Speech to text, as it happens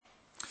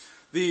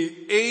The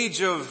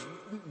age of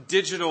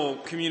digital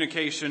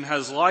communication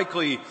has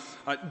likely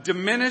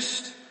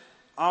diminished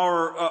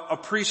our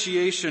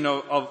appreciation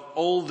of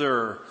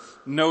older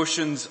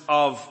notions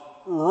of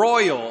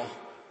royal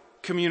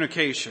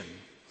communication.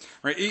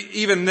 Right?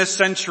 Even this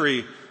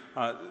century,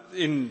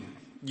 in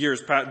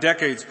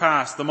decades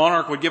past, the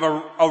monarch would give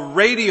a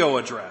radio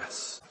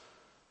address.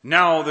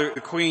 Now the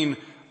Queen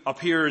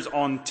appears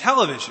on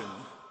television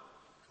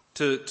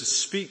to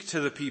speak to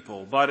the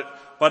people.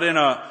 But in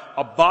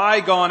a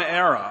bygone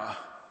era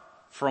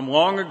from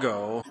long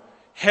ago,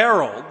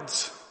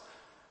 heralds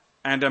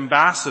and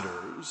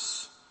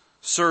ambassadors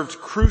served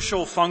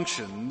crucial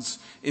functions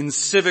in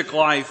civic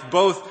life,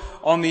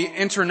 both on the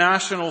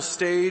international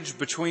stage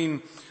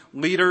between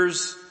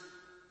leaders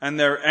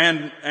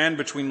and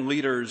between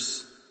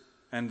leaders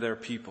and their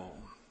people.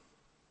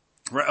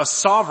 A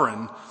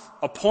sovereign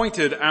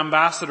appointed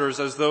ambassadors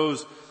as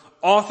those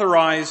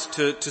authorized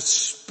to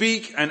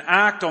speak and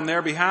act on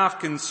their behalf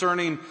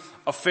concerning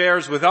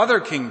affairs with other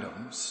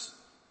kingdoms.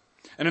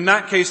 And in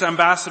that case,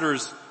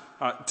 ambassadors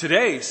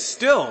today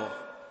still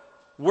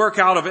work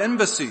out of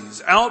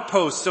embassies,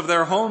 outposts of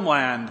their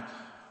homeland,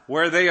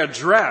 where they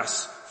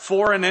address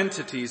foreign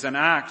entities and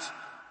act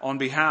on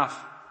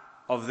behalf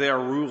of their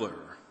ruler.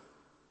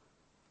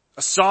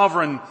 A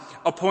sovereign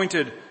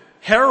appointed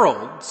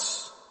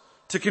heralds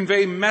to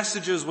convey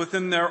messages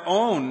within their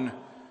own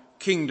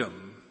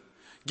kingdom,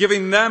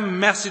 giving them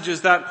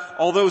messages that,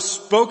 although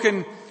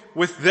spoken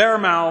with their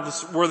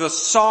mouths, were the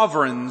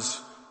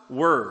sovereign's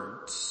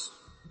words.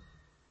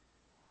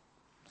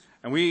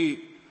 And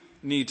we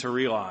need to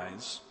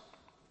realize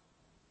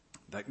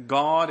that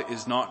God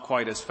is not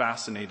quite as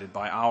fascinated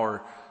by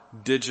our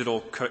digital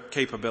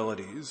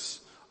capabilities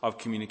of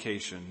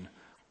communication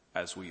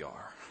as we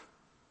are.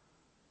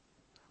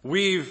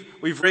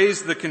 We've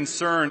raised the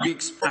concern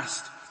weeks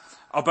past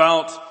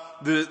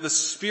about the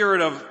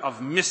spirit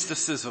of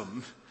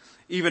mysticism,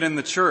 even in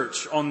the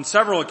church, on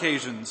several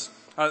occasions.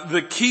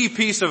 The key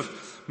piece of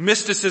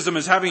mysticism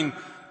is having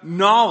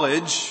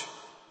knowledge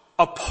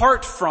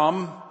apart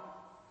from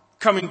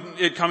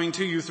coming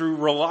to you through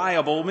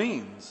reliable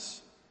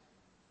means.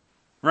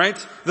 Right?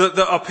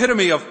 The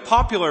epitome of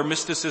popular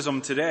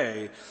mysticism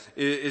today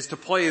is to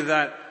play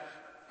that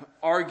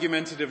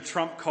argumentative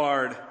trump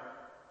card,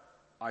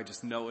 I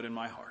just know it in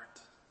my heart.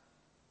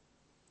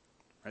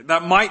 Right?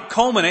 That might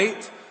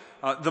culminate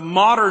the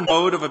modern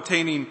mode of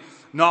obtaining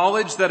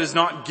knowledge that is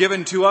not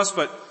given to us,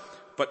 but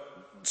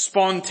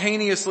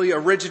spontaneously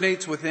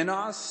originates within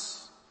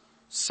us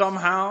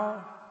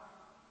somehow.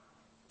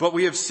 But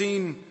we have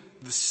seen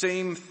the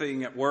same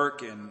thing at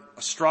work in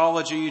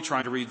astrology,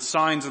 trying to read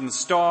signs in the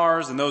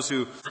stars, and those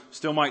who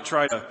still might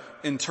try to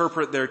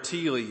interpret their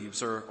tea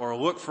leaves or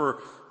look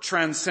for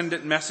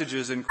transcendent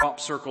messages in crop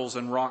circles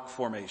and rock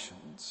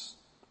formations.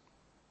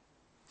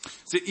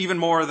 So even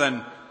more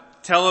than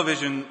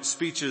television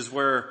speeches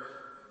where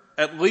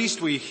at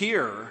least we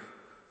hear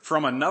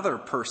from another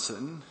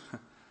person,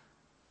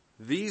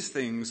 these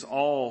things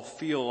all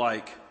feel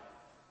like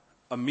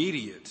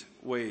immediate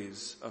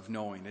ways of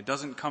knowing. It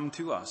doesn't come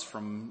to us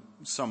from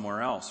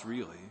somewhere else,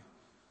 really.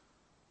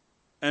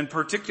 And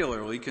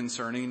particularly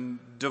concerning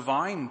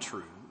divine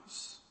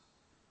truths.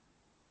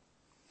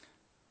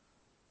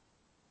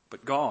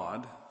 But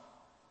God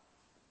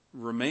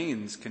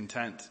remains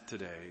content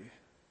today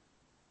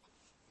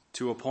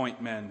to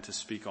appoint men to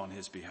speak on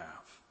his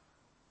behalf.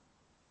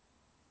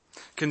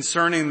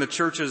 Concerning the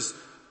church's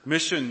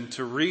mission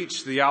to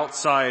reach the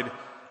outside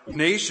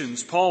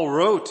nations, Paul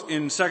wrote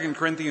in 2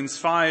 Corinthians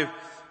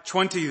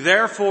 5:20,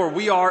 therefore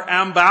we are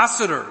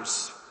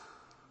ambassadors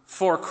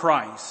for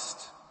Christ.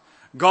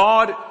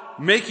 God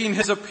making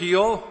his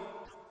appeal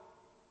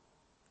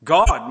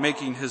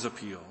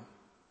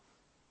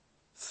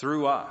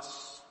through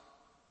us.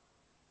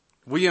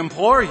 We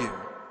implore you,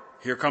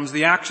 here comes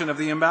the action of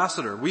the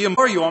ambassador. We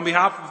implore you on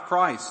behalf of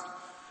Christ,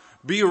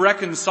 be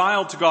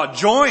reconciled to God.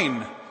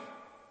 Join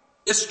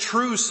this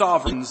true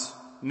sovereign's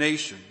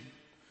nation.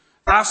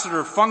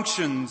 Ambassador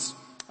functions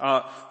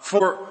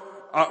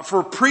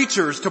for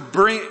preachers to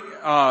bring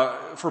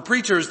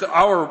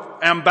our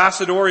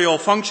ambassadorial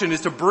function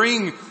is to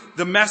bring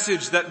the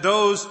message that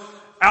those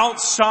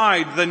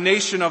outside the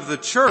nation of the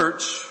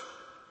church,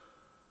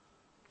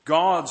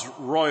 God's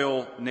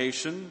royal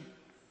nation,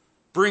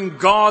 bring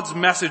God's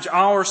message,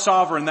 our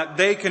sovereign, that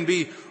they can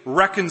be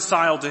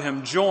reconciled to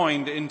him,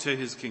 joined into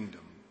his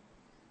kingdom.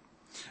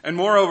 And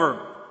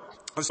moreover,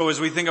 so as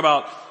we think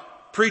about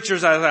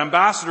preachers as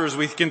ambassadors,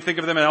 we can think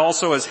of them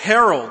also as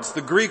heralds.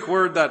 The Greek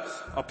word that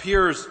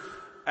appears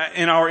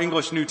in our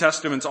English New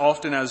Testaments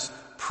often as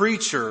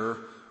preacher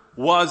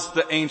was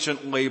the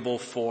ancient label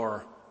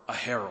for a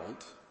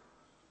herald.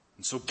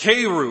 And so a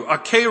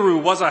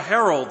keru was a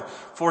herald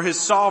for his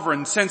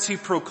sovereign, since he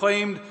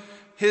proclaimed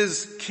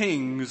his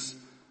king's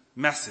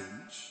message.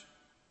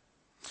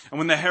 And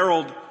when the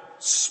herald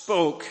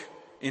spoke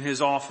in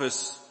his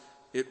office,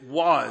 it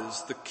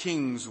was the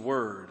king's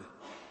word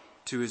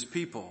to his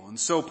people. And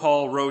so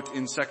Paul wrote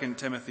in 2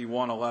 Timothy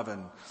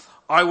 1:11,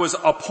 I was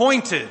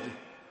appointed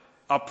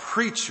a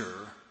preacher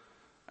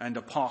and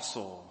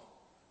apostle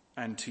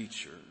and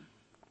teacher.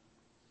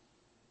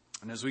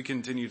 And as we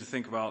continue to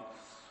think about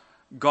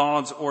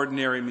God's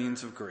ordinary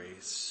means of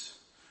grace,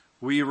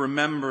 we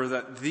remember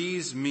that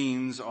these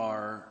means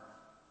are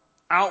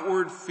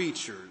outward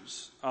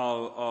features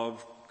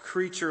of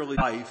creaturely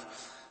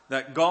life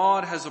that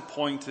God has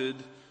appointed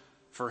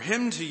for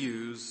him to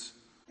use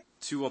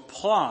to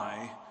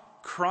apply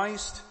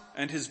Christ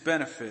and his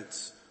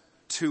benefits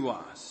to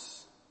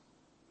us.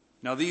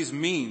 Now, these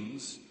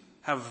means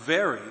have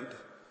varied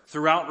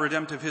throughout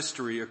redemptive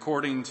history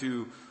according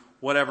to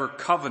whatever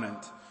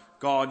covenant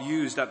God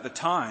used at the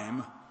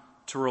time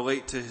to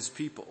relate to his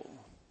people.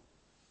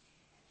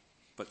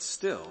 But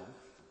still,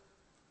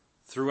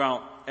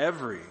 throughout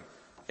every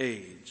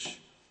age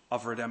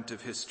of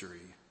redemptive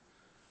history,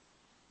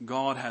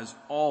 God has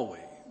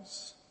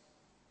always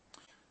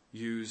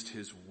used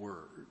his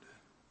word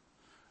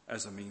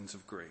as a means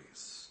of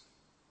grace.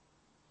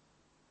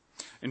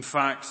 In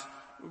fact,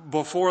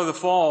 before the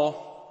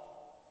fall,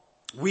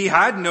 we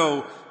had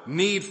no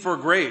need for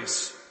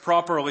grace,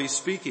 properly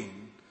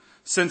speaking,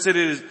 since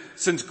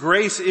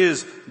grace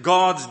is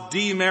God's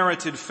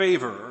demerited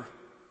favor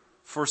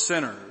for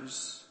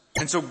sinners.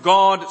 And so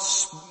God,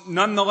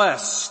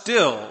 nonetheless,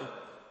 still,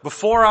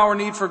 before our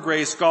need for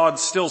grace, God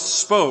still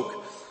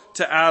spoke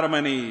to Adam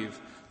and Eve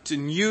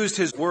and used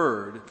his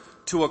word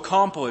to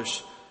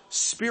accomplish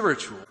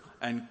spiritual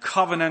and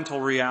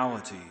covenantal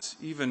realities,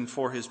 even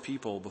for his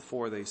people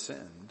before they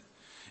sinned.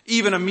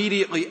 Even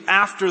immediately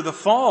after the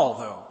fall,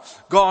 though,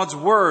 God's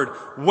word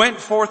went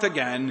forth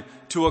again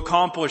to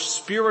accomplish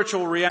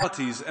spiritual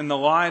realities in the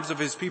lives of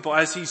his people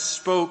as he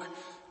spoke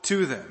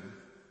to them.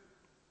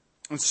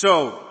 And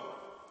so,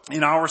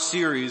 in our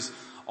series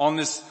on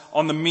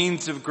the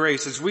means of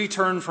grace, as we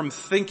turn from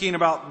thinking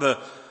about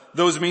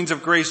those means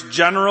of grace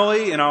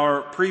generally in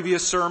our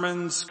previous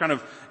sermons, kind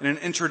of in an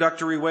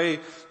introductory way,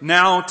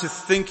 now to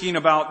thinking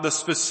about the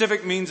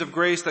specific means of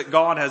grace that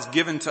God has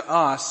given to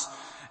us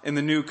in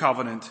the new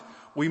covenant,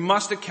 we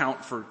must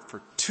account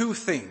for two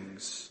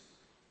things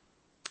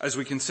as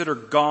we consider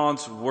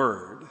God's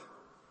word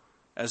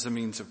as a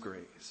means of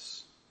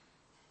grace.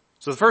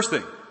 So the first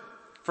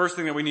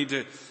thing that we need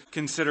to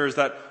consider is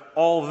that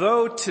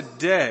although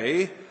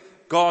today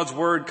God's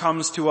word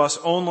comes to us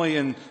only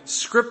in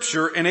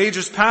Scripture, in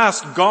ages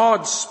past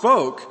God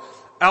spoke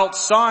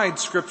outside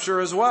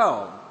Scripture as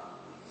well.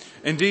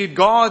 Indeed,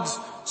 God's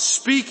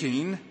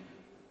speaking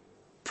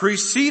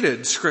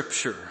preceded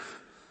Scripture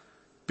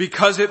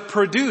because it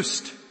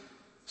produced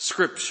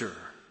Scripture.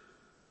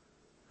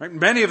 Right?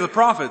 Many of the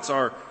prophets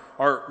are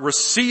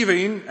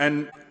receiving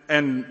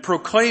and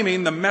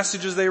proclaiming the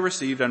messages they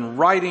received and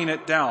writing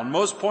it down.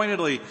 Most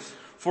pointedly,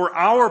 for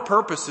our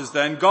purposes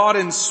then, God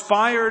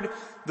inspired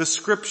the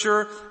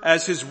Scripture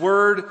as his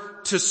word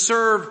to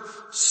serve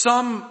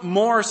some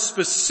more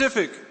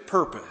specific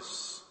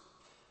purpose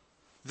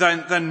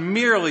than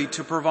merely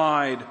to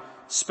provide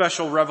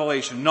special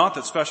revelation. Not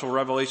that special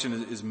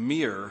revelation is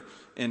mere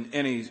in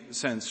any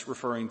sense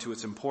referring to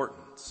its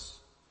importance.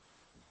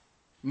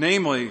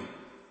 Namely,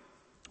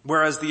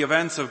 whereas the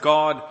events of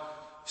God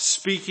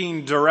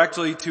speaking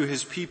directly to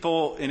his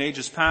people in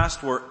ages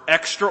past were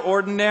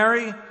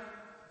extraordinary,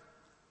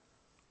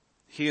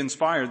 he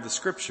inspired the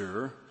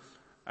Scripture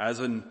as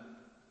an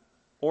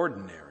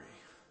ordinary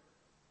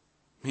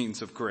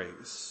means of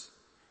grace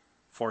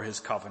for his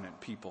covenant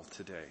people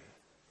today.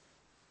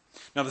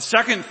 Now, the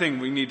second thing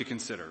we need to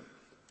consider.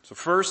 So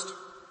first,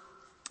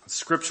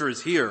 Scripture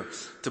is here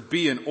to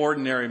be an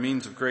ordinary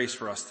means of grace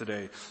for us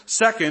today.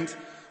 Second,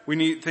 we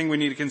need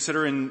to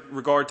consider in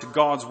regard to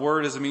God's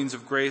word as a means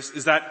of grace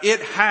is that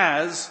it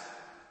has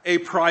a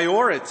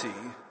priority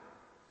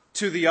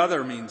to the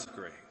other means of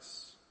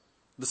grace,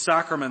 the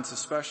sacraments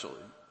especially.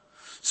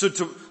 So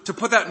to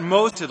put that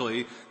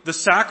mostly, the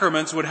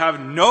sacraments would have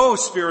no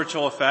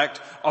spiritual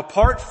effect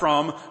apart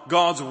from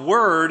God's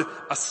word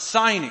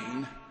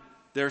assigning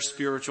their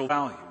spiritual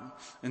value.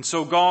 And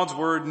so God's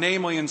word,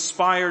 namely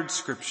inspired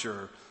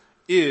Scripture,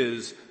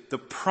 is the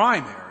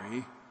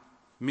primary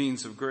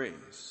means of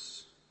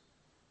grace.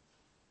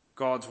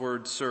 God's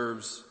word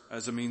serves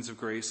as a means of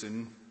grace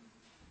in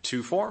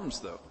two forms,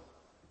 though.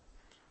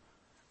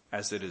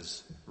 As it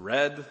is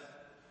read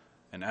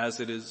and as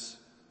it is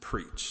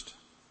preached.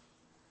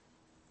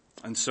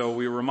 And so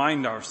we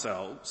remind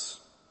ourselves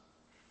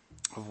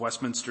of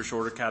Westminster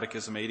Shorter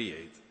Catechism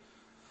 88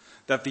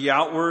 that the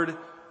outward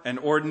and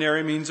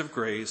ordinary means of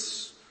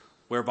grace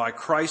whereby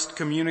Christ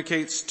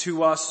communicates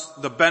to us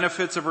the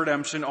benefits of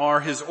redemption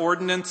are his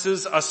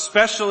ordinances,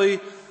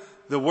 especially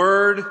the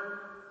word,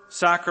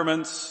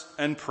 sacraments,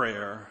 and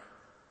prayer,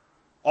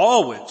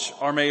 all which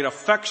are made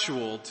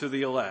effectual to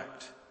the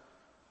elect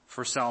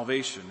for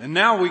salvation. And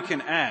now we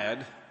can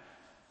add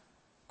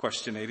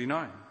question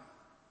 89.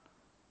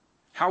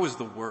 How is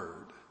the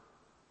word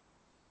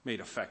made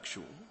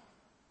effectual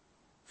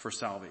for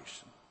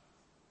salvation?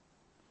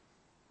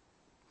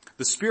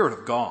 The Spirit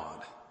of God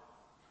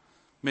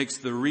makes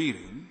the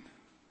reading,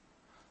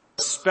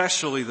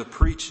 especially the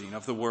preaching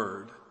of the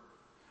word,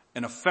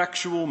 an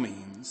effectual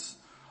means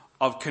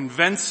of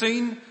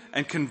convincing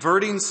and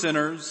converting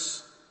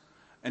sinners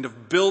and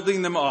of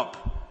building them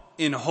up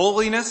in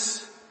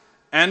holiness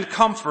and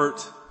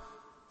comfort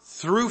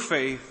through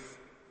faith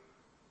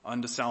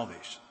unto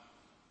salvation.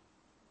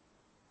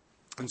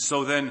 And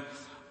so then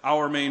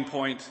our main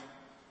point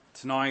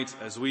tonight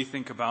as we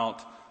think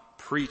about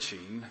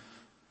preaching,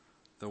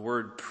 the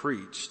word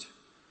preached,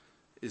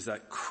 is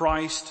that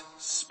Christ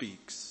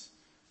speaks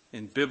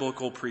in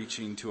biblical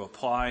preaching to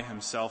apply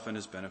himself and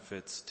his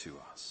benefits to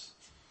us.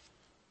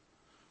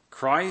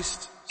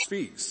 Christ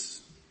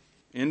speaks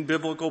in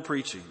biblical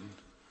preaching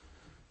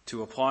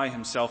to apply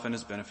himself and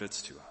his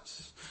benefits to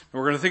us. And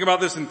we're going to think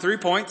about this in 3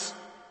 points.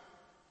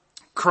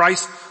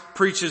 Christ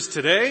preaches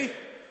today,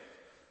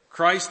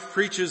 Christ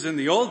preaches in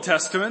the Old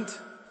Testament,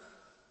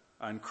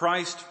 and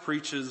Christ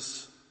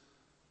preaches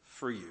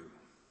for you.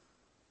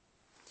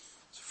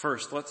 So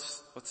first,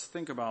 let's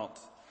think about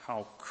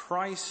how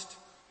Christ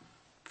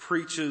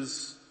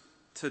preaches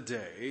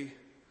today.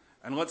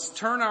 And let's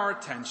turn our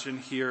attention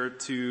here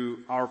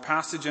to our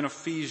passage in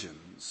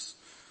Ephesians.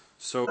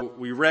 So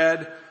we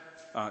read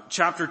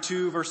chapter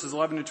 2, verses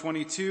 11 to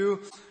 22.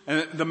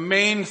 And the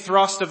main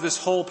thrust of this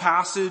whole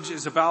passage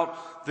is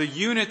about the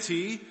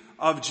unity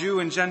of Jew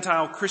and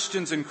Gentile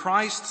Christians in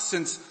Christ,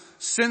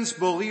 since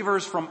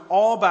believers from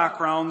all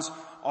backgrounds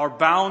are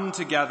bound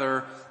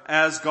together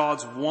as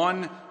God's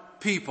one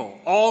people,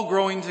 all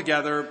growing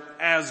together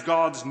as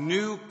God's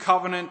new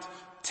covenant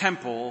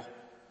temple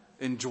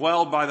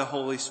indwelled by the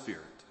Holy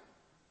Spirit.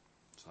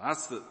 So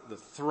that's the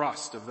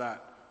thrust of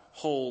that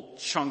whole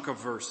chunk of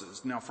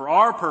verses. Now for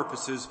our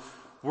purposes,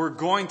 we're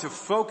going to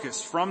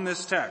focus from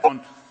this text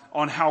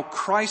on how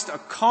Christ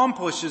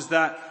accomplishes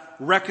that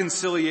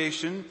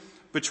reconciliation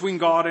between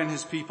God and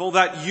his people,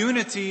 that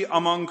unity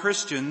among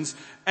Christians,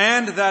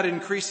 and that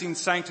increasing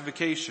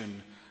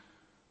sanctification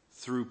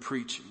through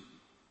preaching.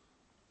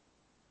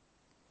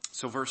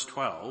 So verse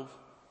 12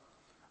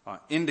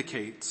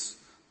 indicates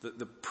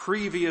the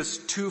previous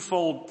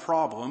twofold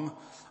problem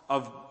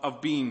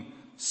of being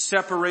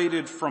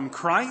separated from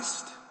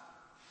Christ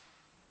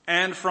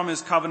and from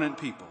his covenant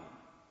people.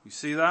 You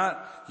see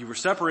that? You were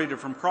separated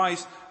from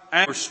Christ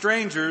and were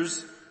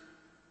strangers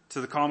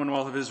to the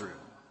commonwealth of Israel.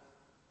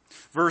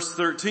 Verse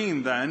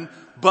 13 then,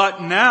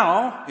 but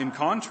now, in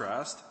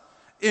contrast,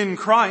 in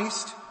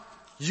Christ,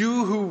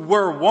 you who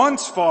were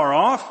once far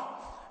off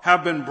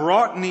have been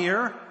brought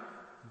near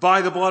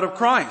by the blood of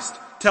Christ,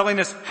 telling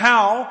us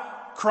how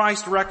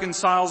Christ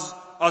reconciles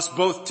us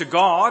both to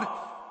God,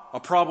 a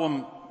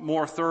problem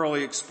more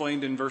thoroughly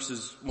explained in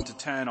verses 1 to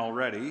 10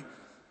 already,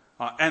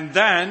 and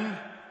then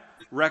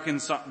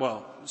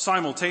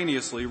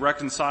simultaneously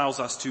reconciles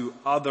us to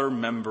other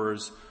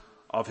members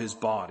of his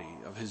body,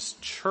 of his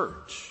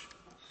church.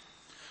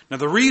 Now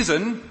the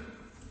reason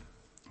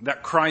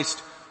that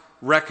Christ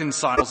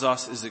reconciles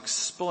us is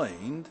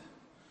explained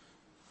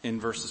in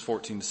verses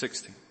 14 to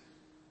 16.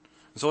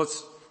 So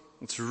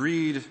let's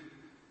read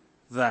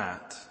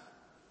that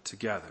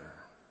together.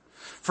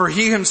 For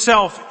he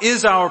himself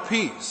is our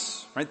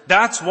peace, right?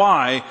 That's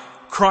why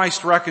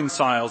Christ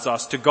reconciles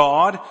us to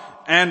God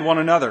and one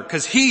another,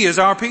 because he is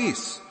our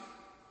peace,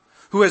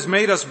 who has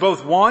made us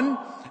both one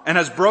and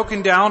has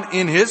broken down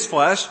in his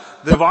flesh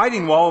the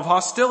dividing wall of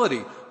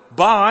hostility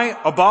by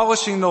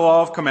abolishing the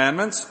law of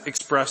commandments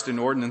expressed in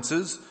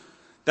ordinances,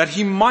 that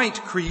he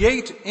might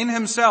create in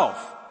himself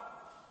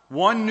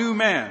one new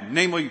man,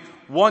 namely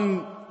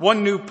one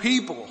new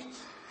people,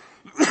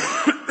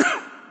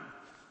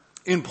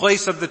 in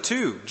place of the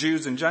two,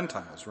 Jews and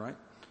Gentiles, right?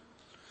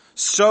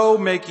 So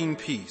making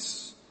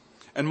peace,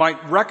 and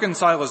might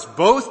reconcile us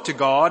both to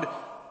God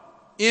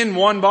in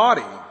one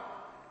body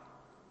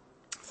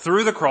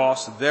through the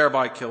cross,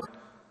 thereby killing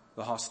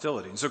the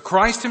hostility. And so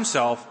Christ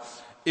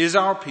himself is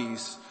our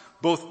peace,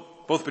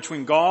 both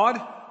between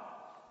God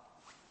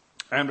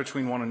and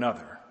between one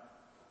another.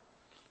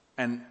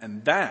 And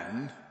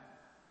then,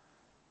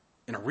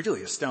 in a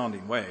really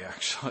astounding way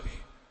actually,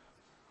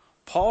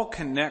 Paul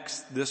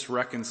connects this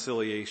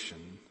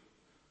reconciliation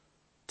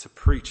to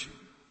preaching.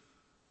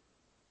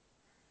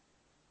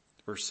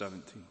 Verse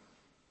 17.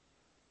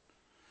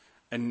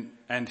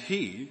 And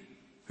he,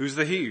 who's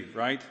the he,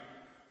 right?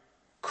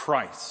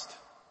 Christ.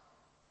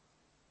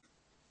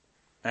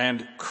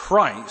 And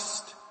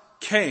Christ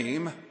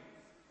came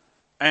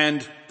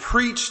and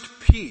preached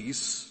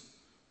peace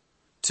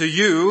to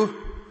you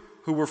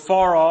who were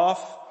far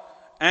off,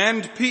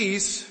 and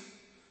peace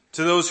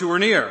to those who were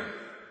near.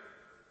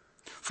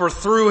 For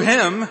through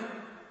him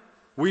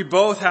we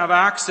both have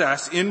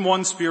access in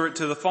one Spirit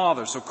to the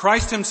Father. So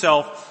Christ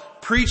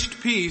himself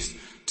preached peace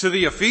to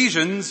the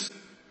Ephesians,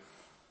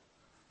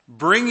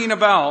 bringing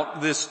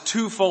about this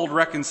twofold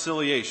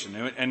reconciliation.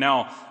 And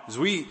now, as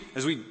we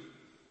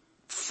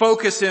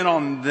focus in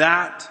on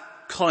that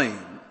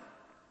claim,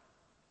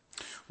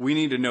 we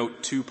need to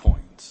note 2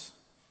 points.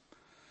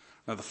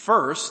 Now the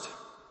first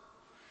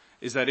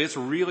is that it's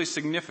really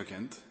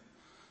significant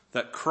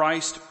that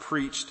Christ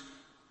preached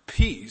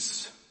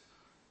peace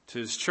to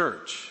his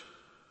church.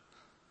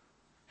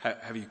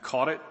 Have you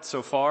caught it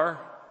so far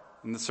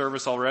in the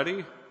service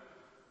already?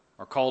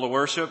 our call to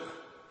worship,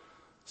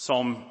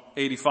 Psalm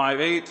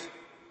 85:8.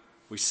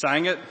 We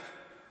sang it.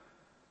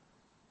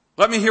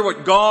 Let me hear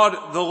what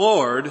God the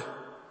Lord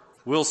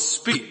will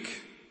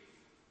speak.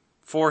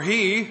 For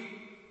he,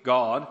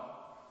 God,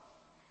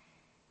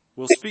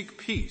 will speak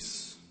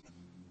peace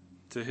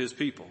to his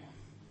people,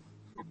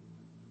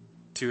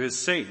 to his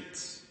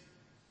saints,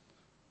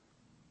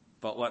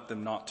 but let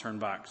them not turn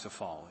back to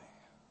folly.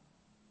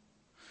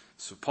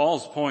 So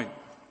Paul's point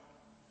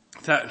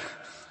that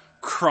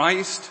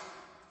Christ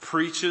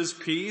preaches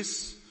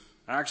peace,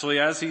 actually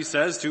as he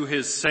says, to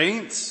his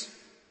saints,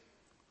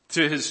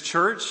 to his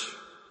church,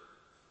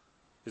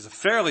 is a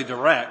fairly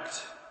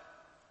direct,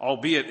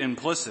 albeit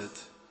implicit,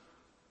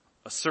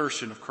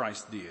 assertion of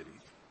Christ's deity.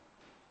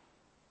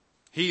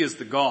 He is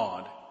the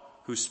God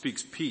who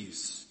speaks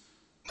peace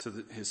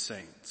to his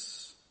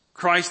saints.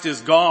 Christ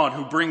is God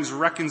who brings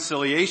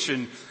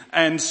reconciliation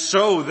and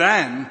so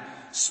then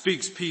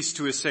speaks peace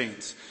to his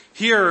saints.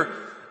 Here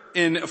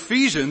in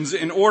Ephesians,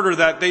 in order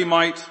that they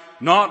might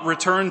not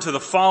return to the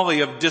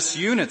folly of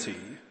disunity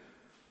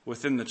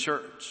within the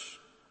church.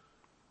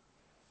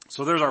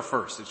 So there's our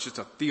first. It's just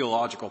a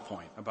theological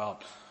point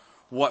about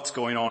what's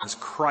going on as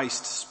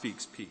Christ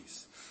speaks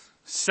peace.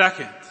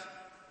 Second,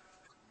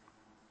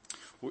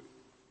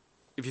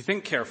 if you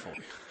think carefully,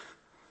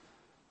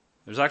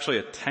 there's actually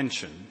a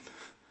tension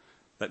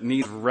that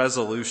needs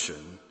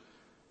resolution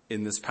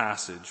in this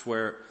passage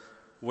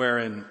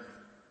wherein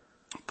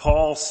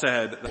Paul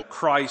said that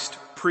Christ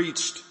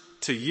preached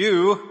to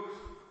you,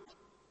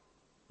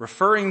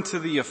 referring to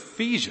the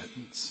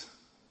Ephesians.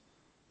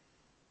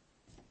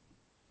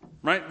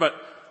 Right?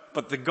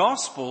 But the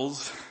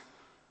Gospels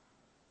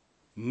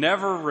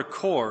never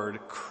record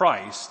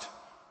Christ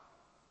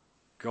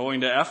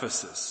going to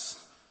Ephesus.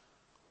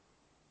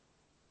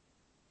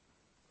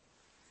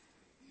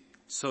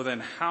 So then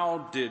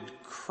how did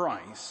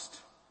Christ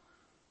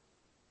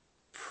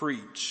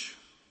preach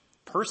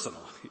personally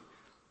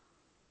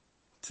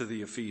to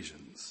the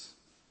Ephesians?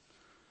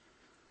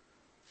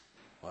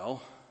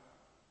 Well,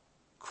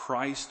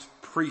 Christ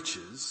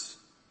preaches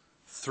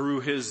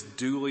through his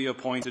duly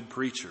appointed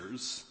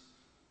preachers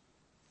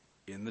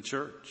in the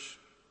church.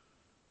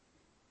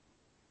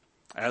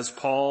 As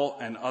Paul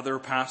and other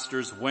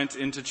pastors went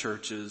into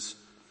churches,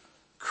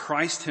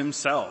 Christ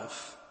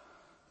himself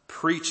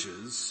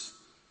preaches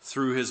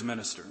through his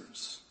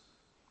ministers.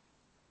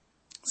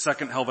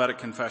 Second Helvetic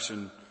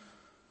Confession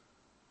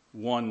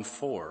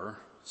 1:4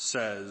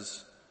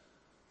 says,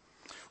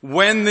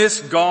 when this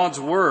God's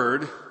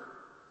word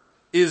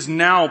is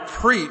now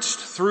preached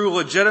through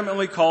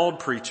legitimately called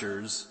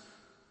preachers,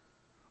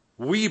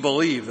 we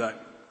believe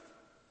that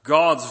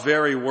God's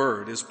very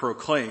word is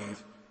proclaimed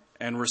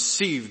and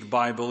received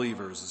by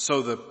believers.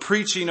 So the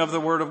preaching of the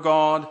word of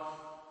God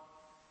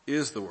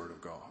is the word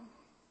of God.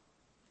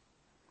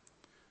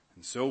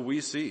 And so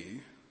we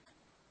see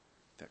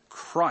that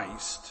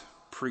Christ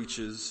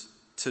preaches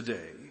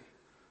today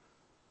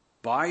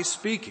by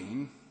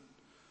speaking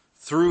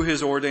through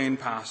his ordained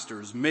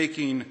pastors,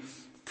 making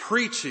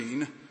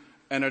preaching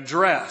an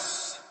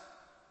address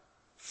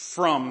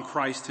from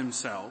Christ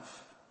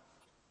himself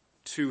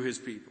to his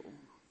people.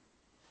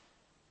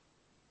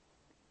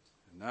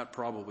 And that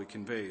probably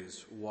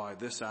conveys why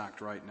this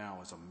act right now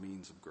is a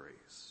means of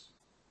grace.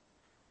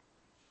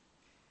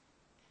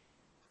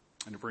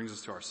 And it brings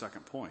us to our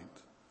second point.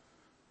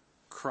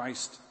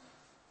 Christ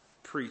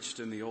preached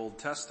in the Old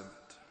Testament.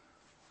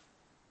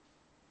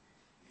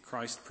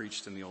 Christ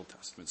preached in the Old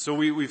Testament. So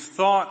we've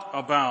thought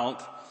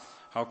about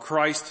how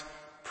Christ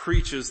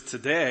preaches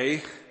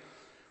today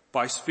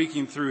by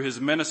speaking through his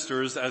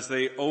ministers as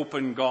they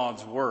open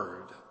God's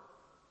word.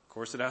 Of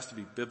course, it has to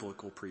be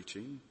biblical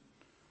preaching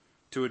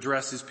to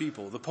address his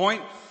people. The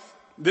point,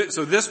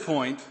 so this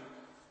point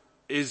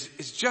is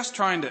just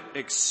trying to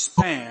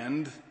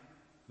expand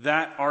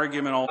that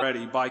argument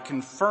already by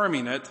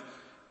confirming it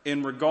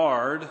in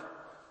regard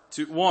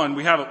to, one,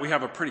 we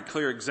have a pretty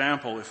clear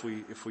example if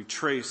we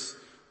trace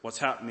what's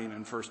happening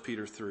in 1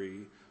 Peter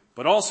 3.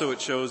 But also it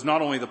shows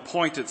not only the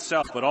point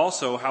itself, but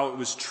also how it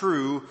was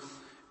true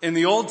in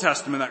the Old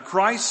Testament, that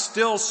Christ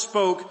still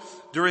spoke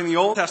during the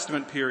Old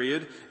Testament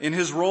period in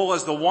his role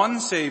as the one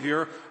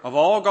Savior of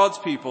all God's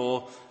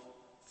people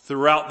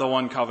throughout the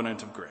one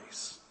covenant of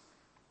grace.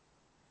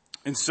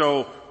 And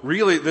so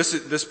really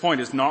this point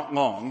is not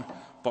long,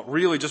 but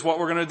really just what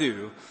we're going to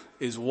do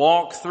is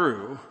walk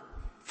through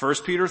 1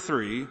 Peter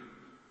 3,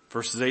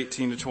 verses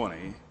 18 to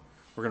 20.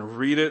 We're going to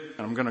read it,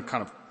 and I'm going to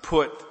kind of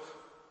put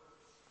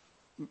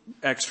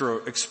extra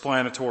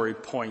explanatory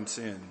points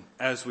in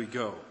as we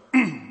go.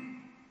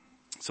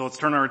 So let's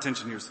turn our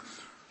attention here.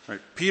 All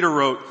right. Peter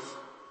wrote,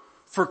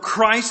 for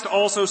Christ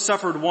also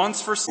suffered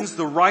once for sins,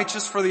 the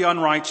righteous for the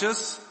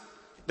unrighteous,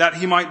 that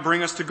he might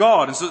bring us to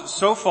God. And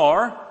so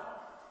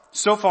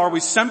far we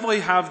simply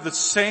have the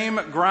same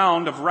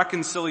ground of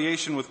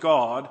reconciliation with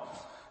God,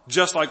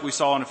 just like we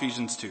saw in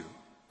Ephesians 2,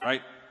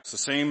 right? It's the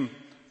same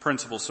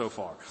principle so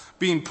far.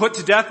 Being put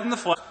to death in the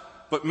flesh,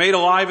 but made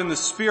alive in the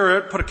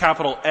Spirit, put a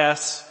capital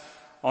S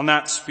on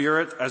that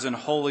Spirit, as in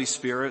Holy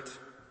Spirit.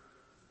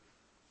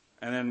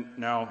 And then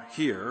now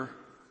here,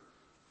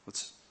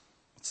 let's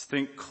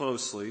think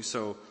closely.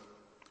 So,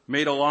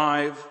 made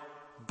alive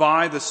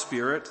by the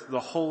Spirit, the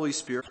Holy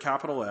Spirit,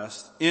 capital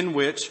S, in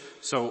which,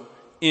 so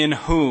in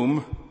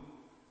whom,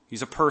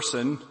 he's a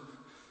person,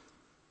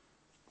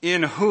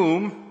 in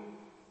whom,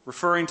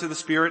 referring to the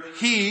Spirit,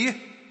 he,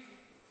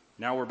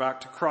 now we're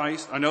back to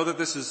Christ. I know that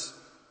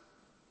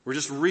we're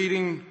just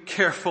reading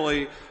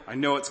carefully. I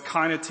know it's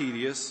kind of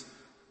tedious,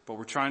 but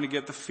we're trying to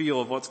get the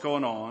feel of what's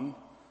going on.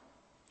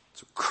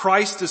 So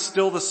Christ is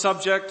still the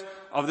subject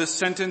of this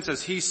sentence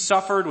as he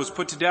suffered, was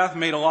put to death,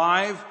 made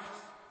alive,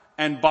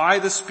 and by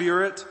the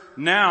Spirit,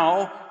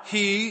 now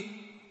he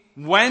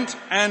went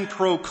and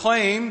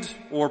proclaimed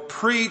or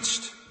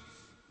preached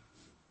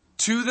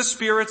to the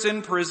spirits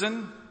in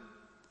prison,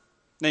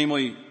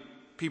 namely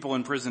people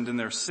imprisoned in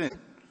their sin,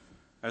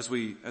 as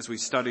we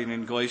studied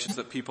in Galatians,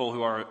 that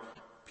people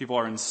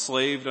are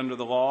enslaved under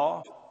the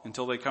law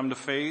until they come to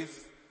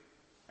faith,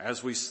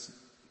 as we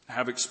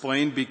have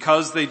explained,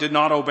 because they did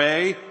not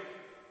obey.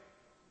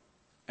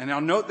 And now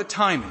note the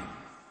timing.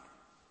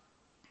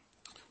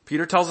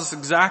 Peter tells us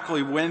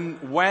exactly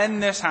when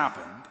this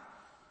happened.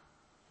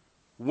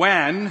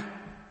 When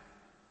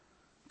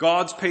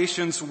God's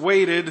patience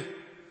waited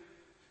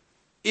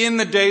in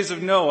the days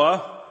of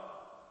Noah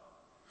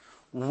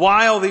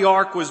while the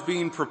ark was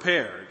being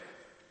prepared.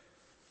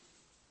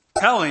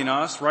 Telling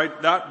us,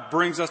 right, that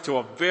brings us to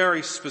a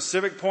very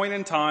specific point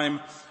in time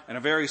and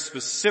a very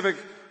specific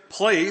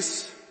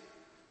place,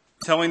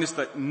 telling us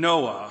that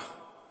Noah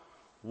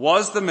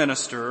was the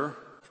minister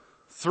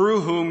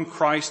through whom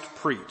Christ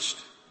preached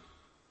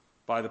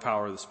by the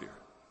power of the Spirit.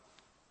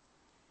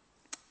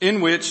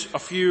 In which a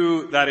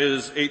few, that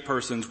is 8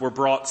 persons, were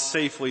brought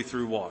safely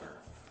through water.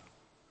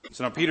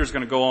 So now Peter's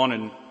going to go on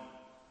and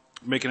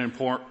make an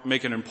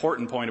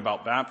important point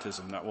about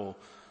baptism that we'll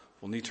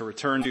need to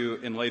return to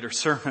in later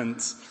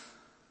sermons.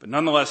 But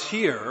nonetheless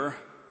here,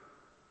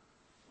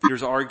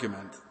 Peter's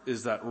argument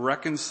is that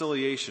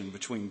reconciliation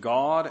between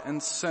God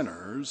and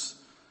sinners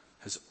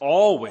has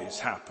always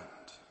happened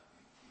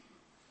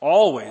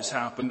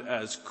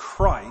as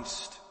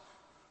Christ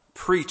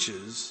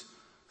preaches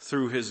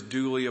through his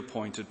duly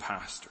appointed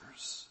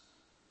pastors.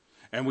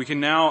 And we can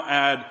now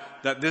add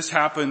that this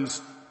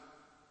happens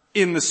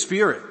in the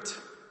Spirit,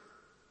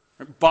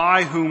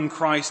 by whom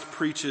Christ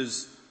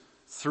preaches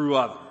through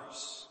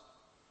others.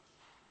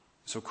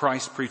 So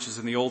Christ preaches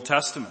in the Old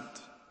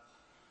Testament,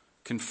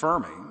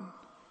 confirming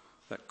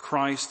that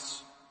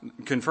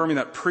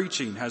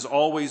preaching has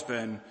always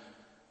been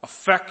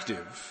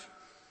effective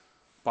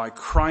by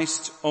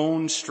Christ's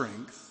own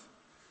strength,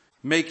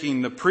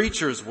 making the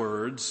preacher's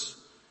words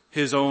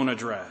his own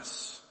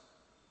address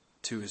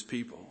to his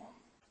people.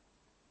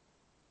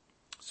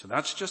 So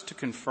that's just to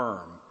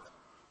confirm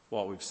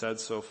what we've said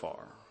so far.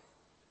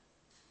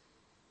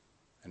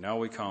 And now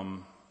we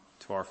come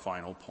to our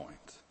final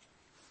point,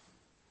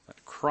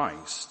 that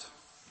Christ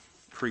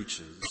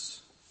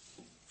preaches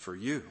for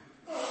you.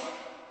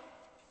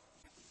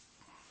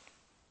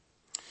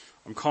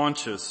 I'm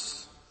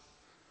conscious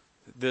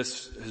that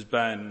this has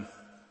been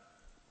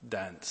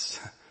dense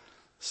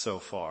so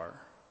far,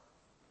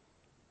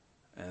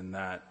 and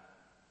that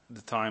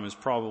the time has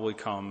probably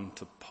come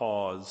to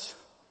pause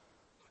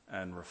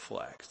and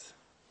reflect.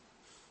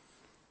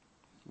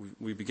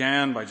 We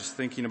began by just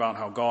thinking about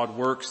how God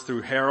works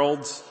through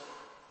heralds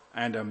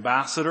and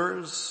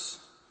ambassadors,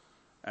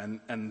 and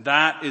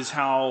that is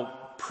how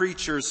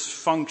preachers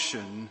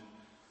function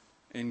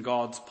in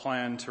God's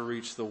plan to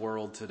reach the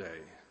world today,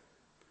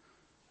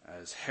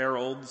 as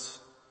heralds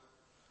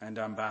and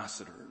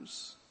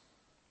ambassadors.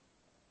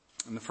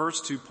 In the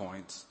first 2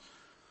 points,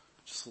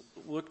 just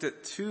looked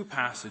at 2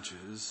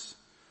 passages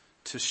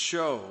to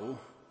show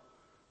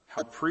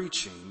how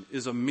preaching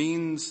is a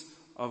means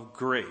of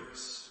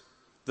grace.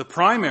 The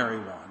primary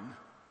one,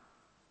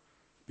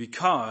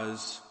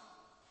 because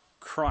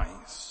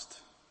Christ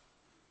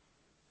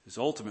is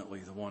ultimately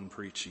the one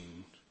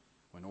preaching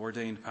when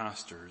ordained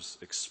pastors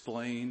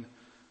explain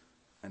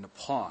and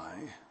apply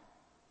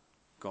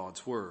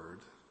God's word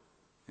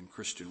in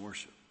Christian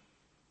worship.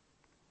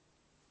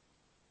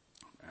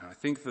 And I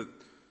think that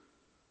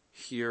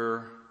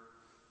here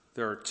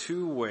there are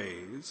 2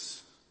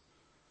 ways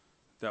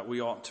that we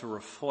ought to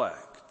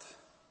reflect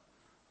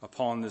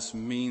upon this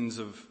means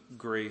of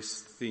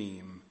grace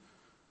theme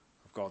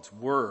of God's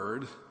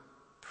word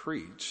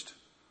preached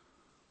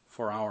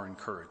for our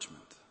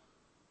encouragement.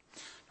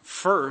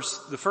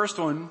 The first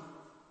one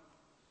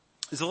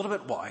is a little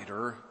bit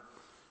wider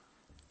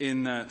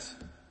in that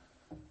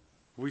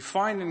we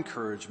find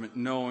encouragement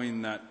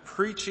knowing that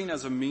preaching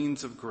as a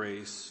means of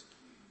grace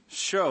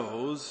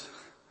shows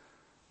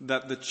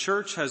that the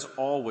church has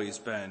always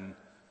been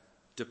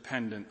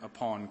dependent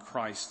upon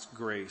Christ's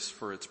grace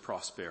for its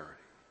prosperity.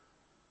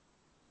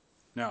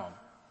 Now,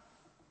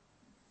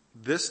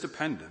 this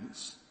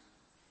dependence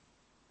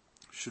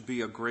should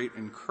be a great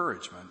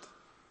encouragement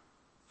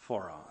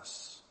for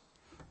us,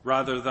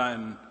 rather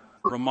than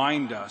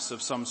remind us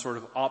of some sort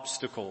of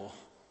obstacle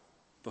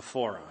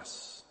before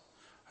us.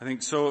 I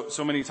think so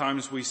many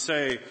times we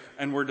say,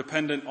 and we're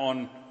dependent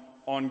on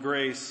on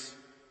grace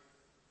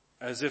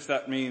as if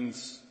that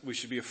means we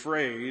should be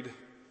afraid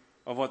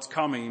of what's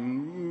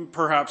coming,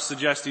 perhaps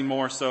suggesting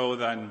more so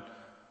than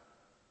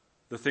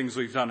the things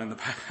we've done in the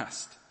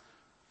past,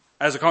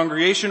 as a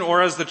congregation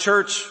or as the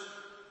church,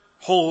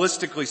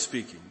 holistically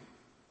speaking.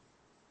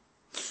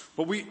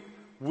 But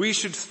we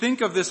should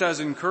think of this as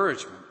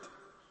encouragement,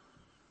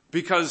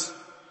 because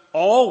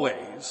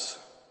always,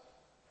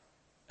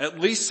 at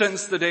least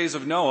since the days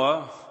of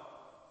Noah,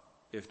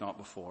 if not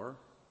before,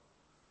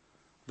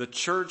 the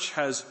church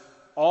has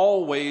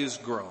always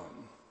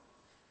grown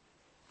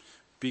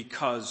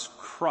because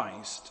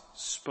Christ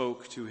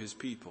spoke to his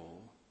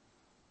people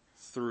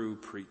through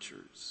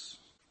preachers.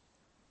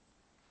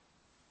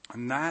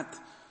 And that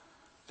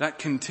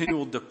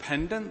continual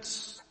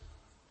dependence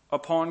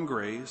upon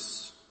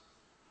grace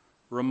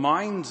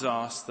reminds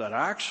us that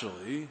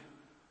actually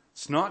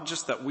it's not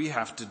just that we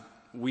have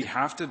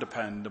to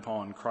depend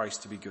upon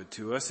Christ to be good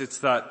to us, it's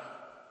that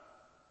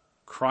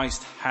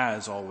Christ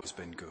has always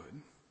been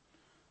good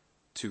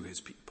to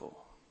his people.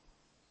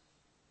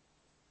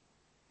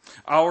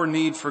 Our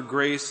need for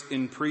grace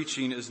in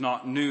preaching is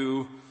not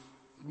new,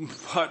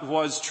 but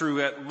was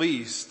true at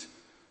least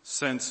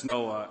since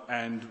Noah,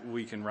 and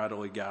we can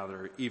readily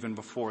gather even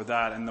before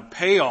that. And the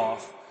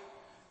payoff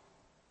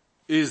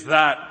is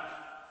that,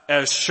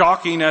 as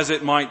shocking as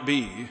it might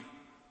be,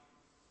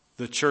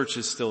 the church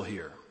is still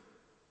here.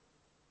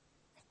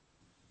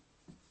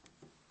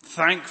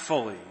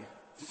 Thankfully,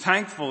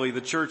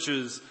 the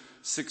church's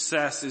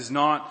success is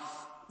not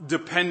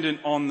dependent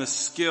on the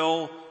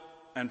skill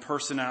and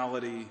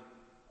personality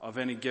of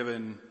any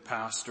given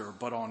pastor,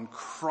 but on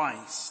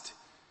Christ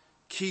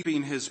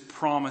keeping his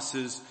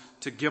promises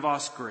to give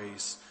us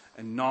grace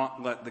and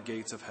not let the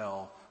gates of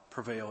hell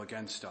prevail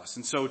against us.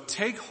 And so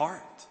take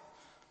heart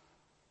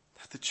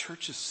that the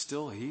church is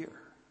still here.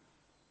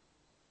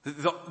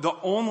 The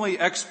only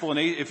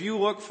explanation, if you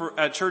look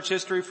at church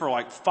history for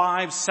like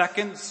 5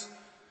 seconds,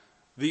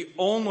 the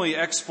only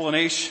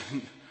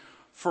explanation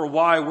for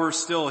why we're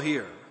still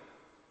here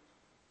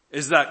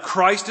is that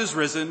Christ is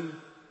risen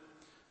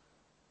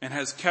and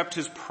has kept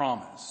his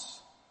promise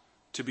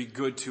to be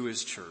good to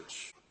his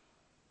church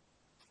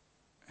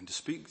and to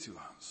speak to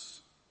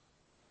us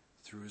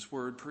through his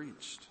word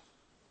preached.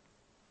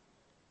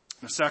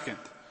 And a second,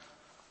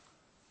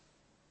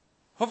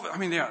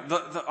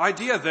 the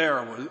idea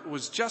there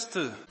was just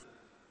to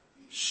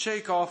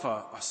shake off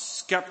a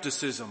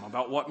skepticism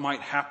about what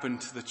might happen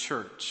to the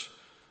church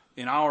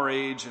in our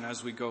age and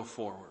as we go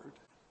forward.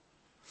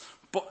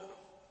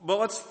 But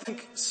let's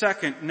think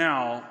second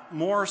now,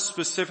 more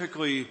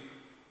specifically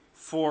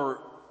for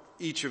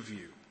each of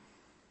you,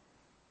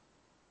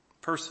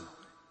 personally.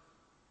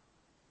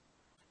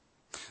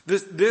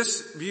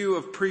 This view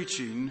of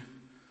preaching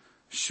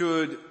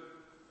should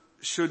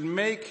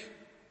make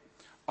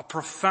a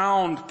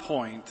profound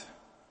point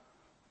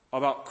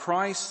about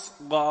Christ's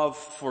love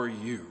for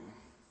you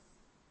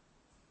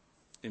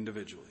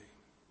individually.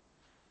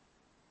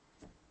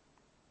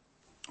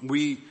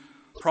 We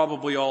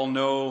probably all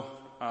know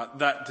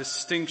that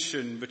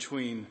distinction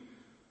between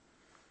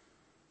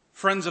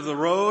friends of the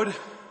road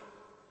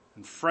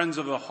and friends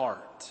of the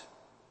heart.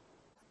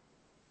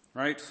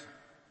 Right?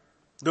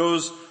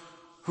 Those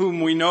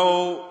whom we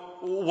know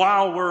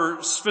while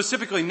we're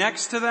specifically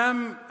next to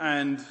them,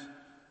 and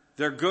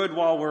they're good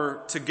while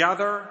we're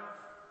together,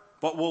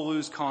 but we'll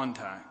lose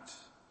contact.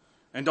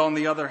 And on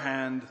the other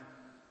hand,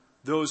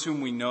 those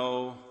whom we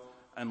know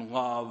and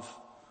love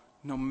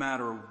no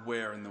matter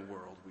where in the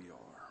world we are.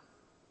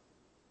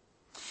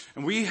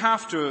 And we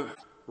have to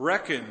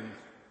reckon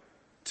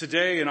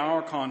today in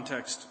our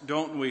context,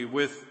 don't we,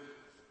 with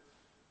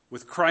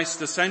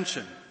Christ's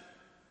ascension.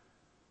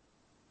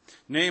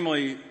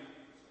 Namely,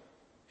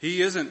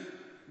 he isn't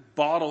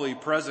bodily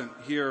present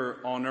here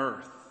on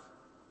earth.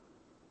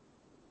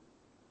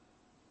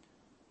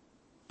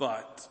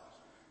 But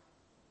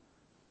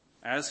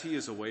as he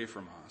is away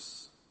from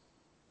us,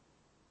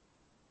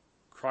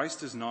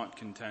 Christ is not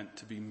content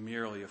to be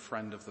merely a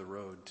friend of the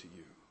road to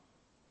you.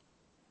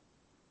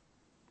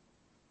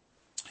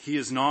 He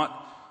is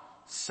not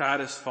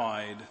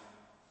satisfied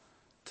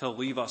to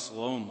leave us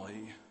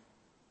lonely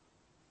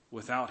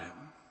without him.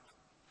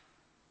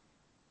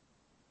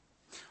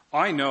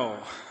 I know,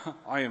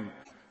 I am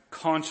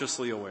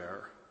consciously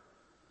aware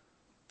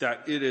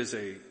that it is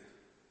a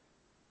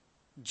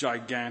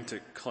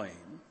gigantic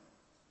claim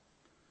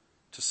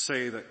to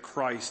say that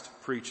Christ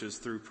preaches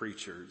through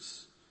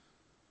preachers,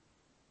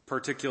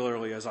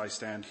 particularly as I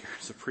stand here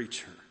as a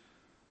preacher.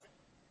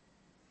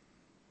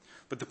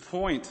 But the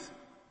point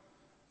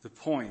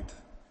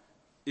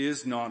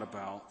is not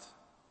about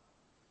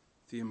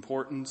the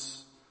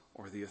importance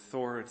or the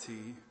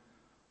authority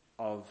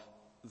of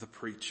the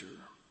preacher.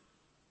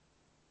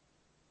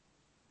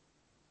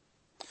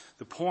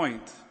 The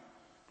point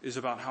is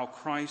about how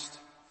Christ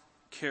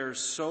cares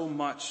so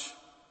much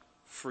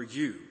for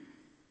you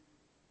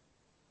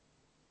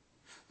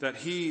that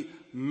he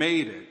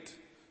made it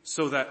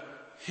so that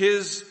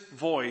his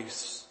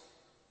voice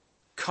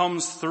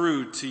comes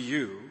through to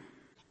you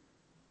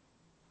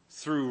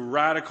through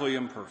radically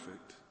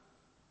imperfect,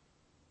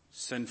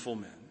 sinful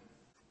men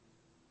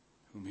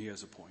whom he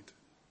has appointed.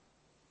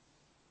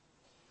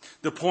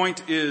 The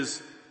point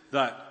is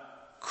that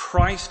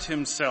Christ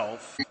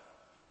himself,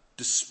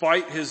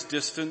 despite his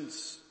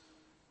distance,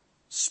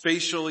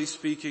 spatially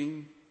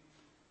speaking,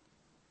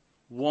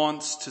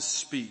 wants to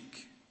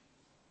speak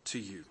to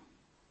you.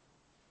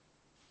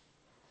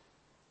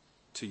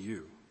 To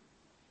you.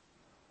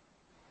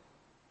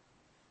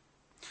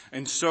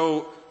 And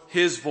so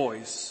his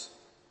voice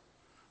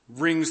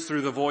rings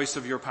through the voice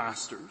of your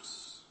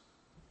pastors,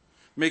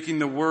 making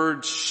the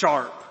word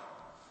sharp,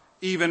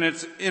 even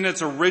in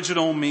its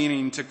original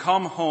meaning, to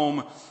come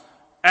home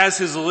as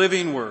his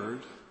living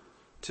word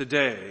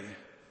today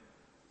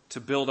to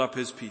build up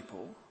his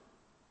people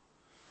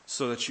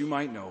so that you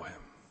might know him,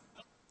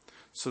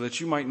 so that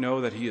you might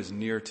know that he is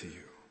near to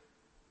you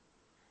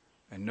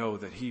and know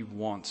that he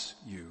wants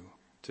you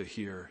to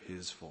hear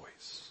his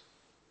voice.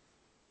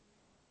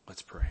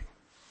 Let's pray.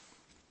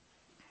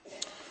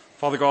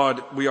 Father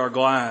God, we are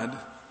glad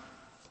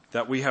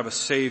that we have a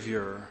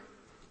Savior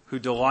who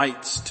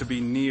delights to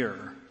be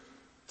near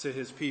to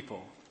his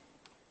people.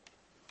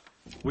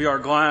 We are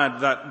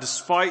glad that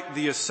despite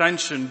the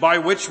ascension by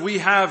which we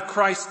have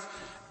Christ's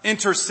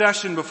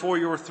intercession before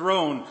your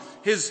throne,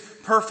 his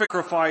perfect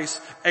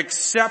sacrifice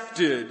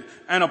accepted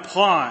and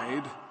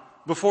applied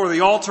before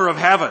the altar of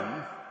heaven,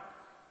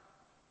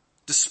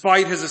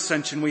 despite his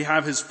ascension, we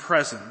have his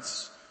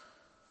presence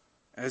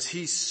as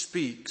he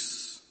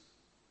speaks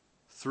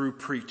through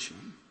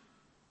preaching.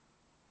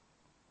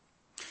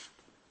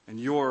 And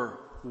your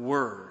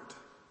word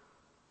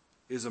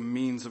is a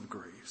means of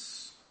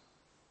grace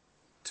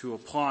to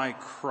apply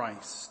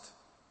Christ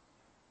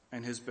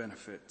and his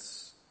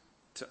benefits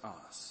to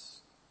us.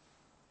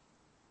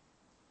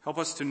 Help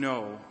us to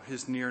know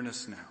his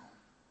nearness now.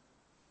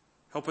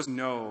 Help us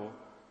know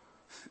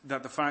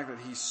that the fact that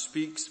he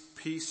speaks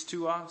peace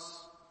to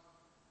us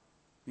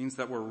means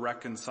that we're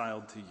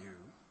reconciled to you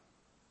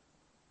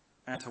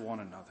and to one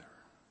another.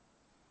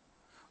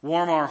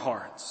 Warm our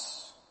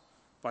hearts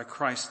by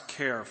Christ's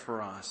care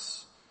for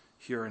us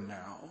here and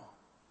now,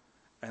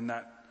 and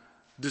that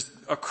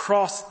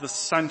across the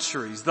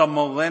centuries, the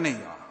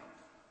millennia,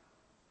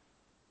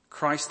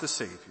 Christ the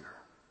Savior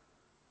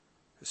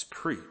has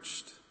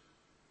preached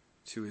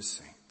to his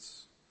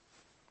saints.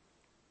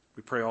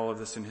 We pray all of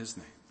this in his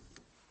name.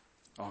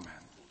 Amen.